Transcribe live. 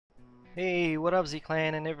Hey, what up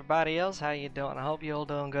Z-Clan and everybody else? How you doing? I hope you all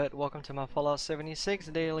doing good. Welcome to my Fallout 76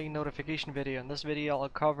 daily notification video. In this video I'll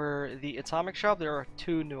cover the Atomic Shop. There are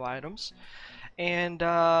two new items. And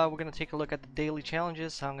we're going to take a look at the daily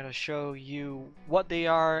challenges. I'm going to show you what they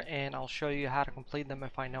are and I'll show you how to complete them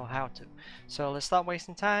if I know how to. So let's stop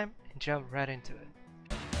wasting time and jump right into it.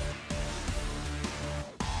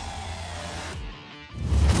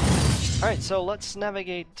 Alright, so let's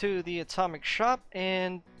navigate to the Atomic Shop,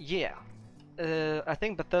 and yeah, I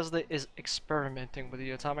think Bethesda is experimenting with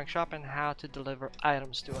the Atomic Shop and how to deliver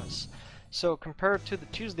items to us. So compared to the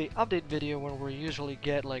Tuesday update video when we usually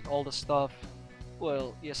get like all the stuff,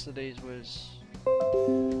 well, yesterday's was,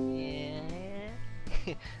 yeah,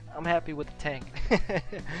 I'm happy with the tank.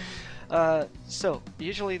 So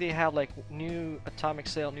usually they have like new atomic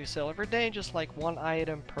sale, new sale every day, just like one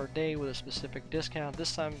item per day with a specific discount.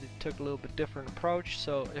 This time they took a little bit different approach.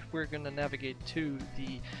 So if we're gonna navigate to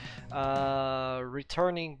the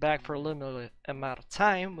returning back for a limited amount of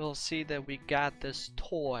time, we'll see that we got this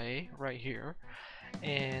toy right here,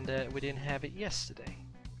 and we didn't have it yesterday.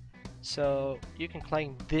 So you can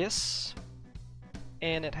claim this,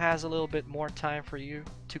 and it has a little bit more time for you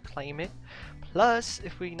to claim it. Plus,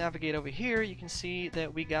 if we navigate over here, you can see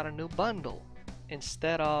that we got a new bundle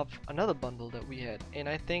instead of another bundle that we had, and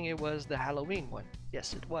I think it was the Halloween one.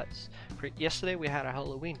 Yes, it was. For yesterday we had a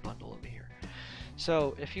Halloween bundle over here.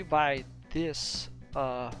 So if you buy this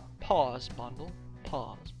pause bundle,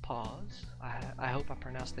 pause, I hope I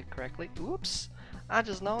pronounced it correctly. Oops, I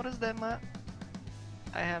just noticed that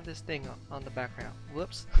I have this thing on the background.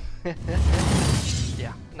 Whoops.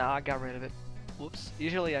 Yeah, nah, I got rid of it. Whoops.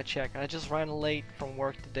 Usually I check. I just ran late from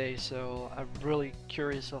work today, so I'm really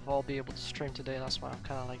curious if I'll be able to stream today. That's why I'm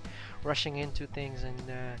kind of like rushing into things and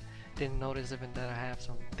didn't notice even that I have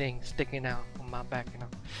some things sticking out on my back, you know.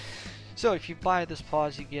 So if you buy this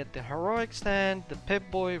pause, you get the heroic stand, the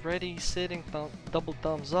Pip-Boy ready, sitting, double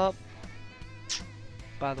thumbs up.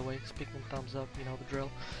 By the way, speaking of thumbs up, you know the drill.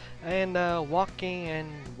 And walking and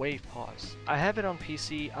wave pause. I have it on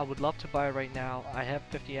PC. I would love to buy it right now. I have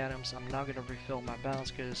 50 items. I'm not gonna refill my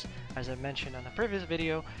balance because, as I mentioned on the previous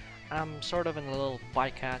video, I'm sort of in a little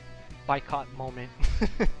boycott moment.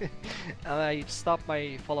 I stopped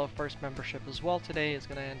my Fallout First membership as well today. It's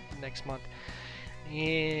gonna end next month.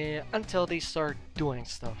 Yeah, until they start doing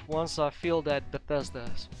stuff. Once I feel that Bethesda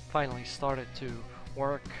has finally started to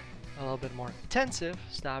work a little bit more intensive,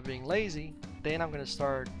 stop being lazy, then I'm gonna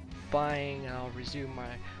start buying and I'll resume my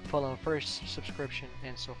Fallout First subscription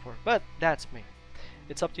and so forth. But that's me.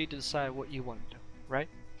 It's up to you to decide what you want to do, right?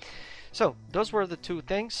 So those were the two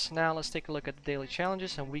things. Now let's take a look at the daily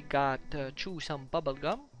challenges, and we got chew some bubble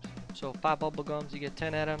gum. So 5 bubble gums, you get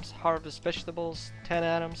 10 items. Harvest vegetables, 10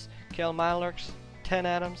 items. Kill Milorks, 10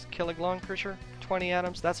 items. Kill a glowing creature, 20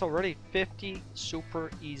 items. That's already 50 super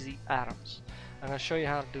easy items. I'm gonna show you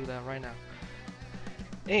how to do that right now.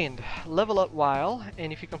 And level up while,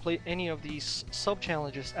 and if you complete any of these sub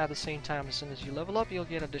challenges at the same time as soon as you level up, you'll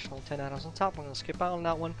get additional 10 items on top. I'm gonna skip out on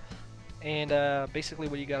that one. And basically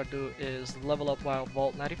what you gotta do is level up while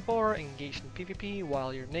Vault 94, engage in PvP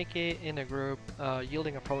while you're naked in a group,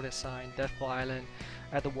 yielding a protest sign, Deathfall Island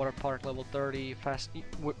at the water park level 30,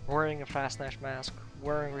 wearing a fast Nash mask,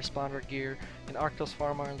 wearing responder gear, and Arctos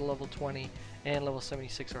Farmer on the level 20 and level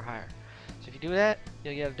 76 or higher. So if you do that,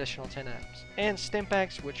 you'll get additional 10 items. And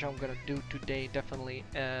Stimpaks, which I'm gonna do today, definitely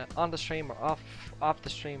on the stream or off the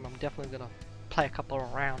stream. I'm definitely gonna play a couple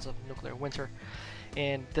of rounds of Nuclear Winter,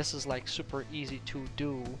 and this is like super easy to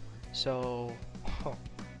do. So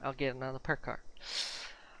I'll get another perk card.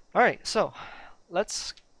 All right, so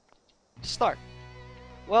let's start.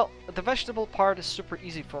 Well, the vegetable part is super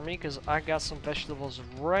easy for me because I got some vegetables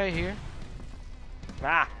right here.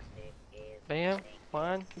 Ah, bam.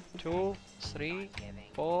 1, 2, 3,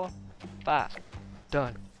 4, 5.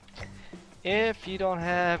 Done. If you don't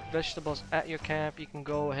have vegetables at your camp, you can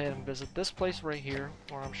go ahead and visit this place right here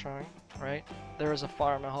where I'm showing, right? There is a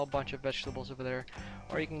farm, a whole bunch of vegetables over there.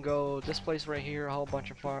 Or you can go this place right here, a whole bunch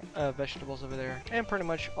of vegetables over there. And pretty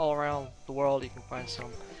much all around the world you can find some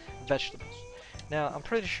vegetables. Now, I'm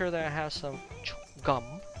pretty sure that I have some gum.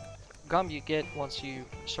 Gum you get once you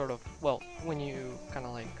sort of, well, when you kind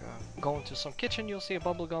of like go into some kitchen, you'll see a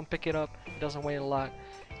bubble gum, pick it up. It doesn't weigh a lot,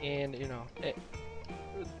 and you know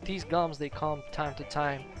these gums, they come time to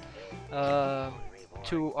time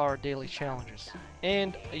to our daily challenges,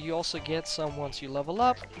 and you also get some once you level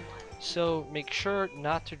up, so make sure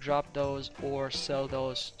not to drop those or sell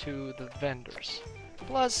those to the vendors.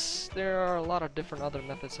 Plus, there are a lot of different other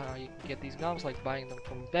methods how you can get these gums, like buying them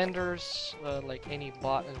from vendors, like any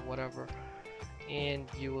bot and whatever. and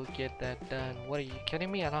you will get that done. What are you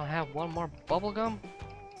kidding me? I don't have one more bubblegum?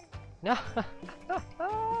 No.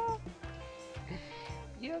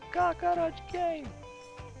 You cockroach game.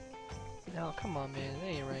 No, come on, man. That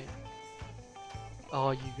ain't right.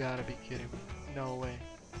 Oh, you gotta be kidding me. No way.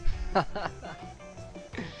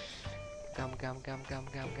 Gum, gum, gum, gum,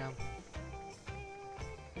 gum, gum.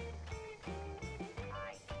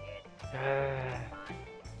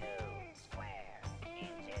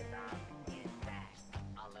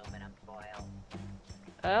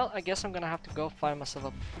 Well, I guess I'm gonna have to go find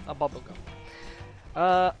myself a bubblegum.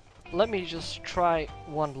 Let me just try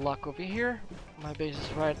one luck over here. My base is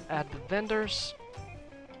right at the vendors.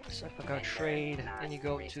 So if I go trade, and you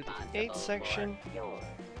go to the 8th section,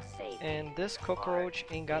 and this cockroach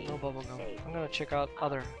ain't got no bubblegum. I'm gonna check out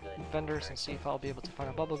other vendors and see if I'll be able to find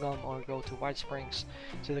a bubblegum, or go to White Springs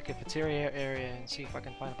to the cafeteria area and see if I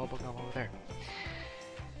can find a bubblegum over there.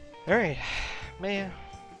 Alright, man.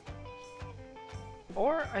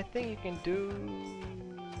 Or I think you can do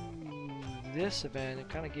this event and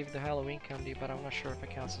kind of give the Halloween candy, but I'm not sure if it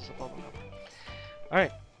counts as a bubblegum.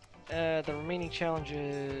 Alright, the remaining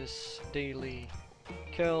challenges daily.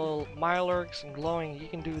 Kill Mirelurks and glowing. You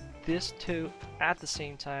can do this two at the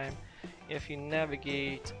same time if you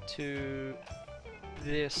navigate to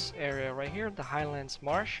this area right here, the Highlands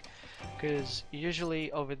Marsh, because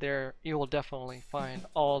usually over there you will definitely find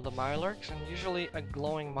all the Mirelurks, and usually a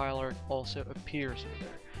glowing Mirelurk also appears over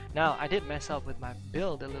there. Now, I did mess up with my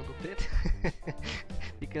build a little bit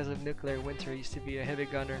because of Nuclear Winter. I used to be a heavy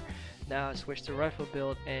gunner. Now I switched to rifle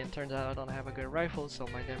build, and turns out I don't have a good rifle, so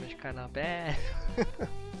my damage kinda bad.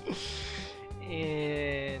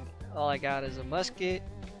 And all I got is a musket.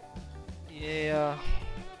 Yeah.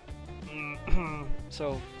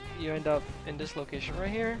 So you end up in this location right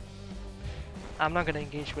here. I'm not gonna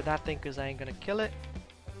engage with that thing because I ain't gonna kill it.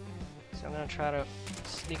 So I'm gonna try to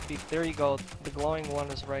sneak peek. There you go. The glowing one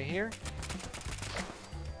is right here.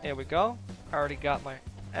 There we go. I already got my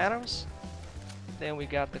atoms. Then we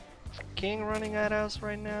got the king running at us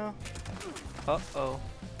right now. Uh-oh.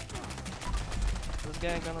 This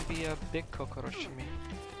guy gonna be a big cockroach to me.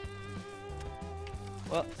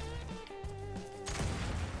 Well.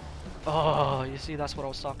 Oh, you see, that's what I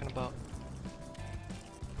was talking about.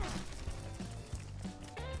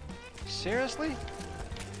 Seriously?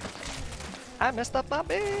 I messed up my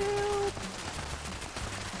build!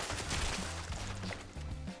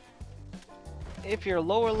 If you're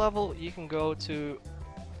lower level, you can go to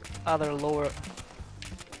other lower,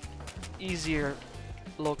 easier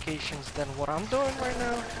locations than what I'm doing right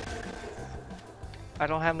now. I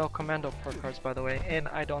don't have no commando perk cards, by the way, and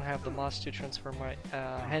I don't have the mods to transfer my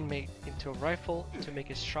handmade into a rifle to make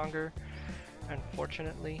it stronger,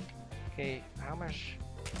 unfortunately. Okay, how much?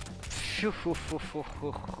 This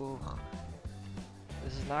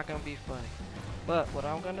is not gonna be funny. But what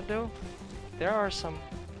I'm gonna do, there are some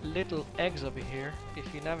little eggs over here.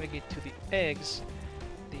 If you navigate to the eggs,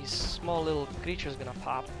 these small little creatures gonna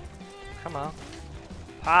pop. Come on.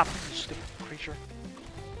 Pop, you stupid creature.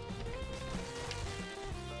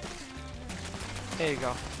 There you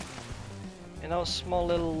go. And those small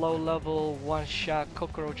little low level one-shot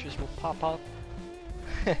cockroaches will pop up.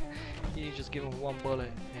 You just give them one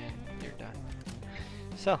bullet and you're done.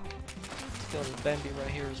 So, still the Bambi right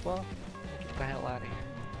here as well. Get the hell out of here.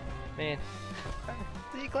 Man,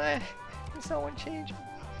 be glad can someone change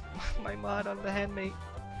my mod on the handmade,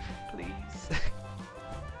 please.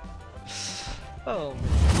 Oh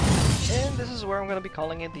man. And this is where I'm going to be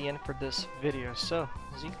calling it the end for this video. So,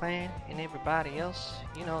 Z-Clan and everybody else,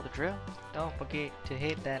 you know the drill. Don't forget to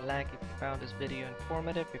hit that like if you found this video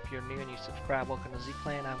informative. If you're new and you subscribe, welcome to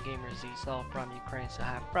Z-Clan. I'm Gamer Z, all from Ukraine, so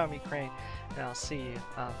hi from Ukraine. And I'll see you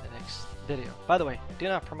on the next video. By the way, do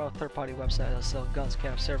not promote third-party websites that sell guns,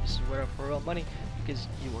 camp services, whatever for real money, because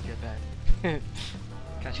you will get banned.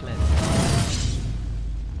 Catch you later.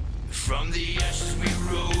 From the ashes we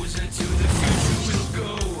rose, into the future we'll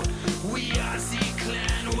go. We are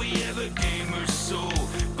Z-Clan, we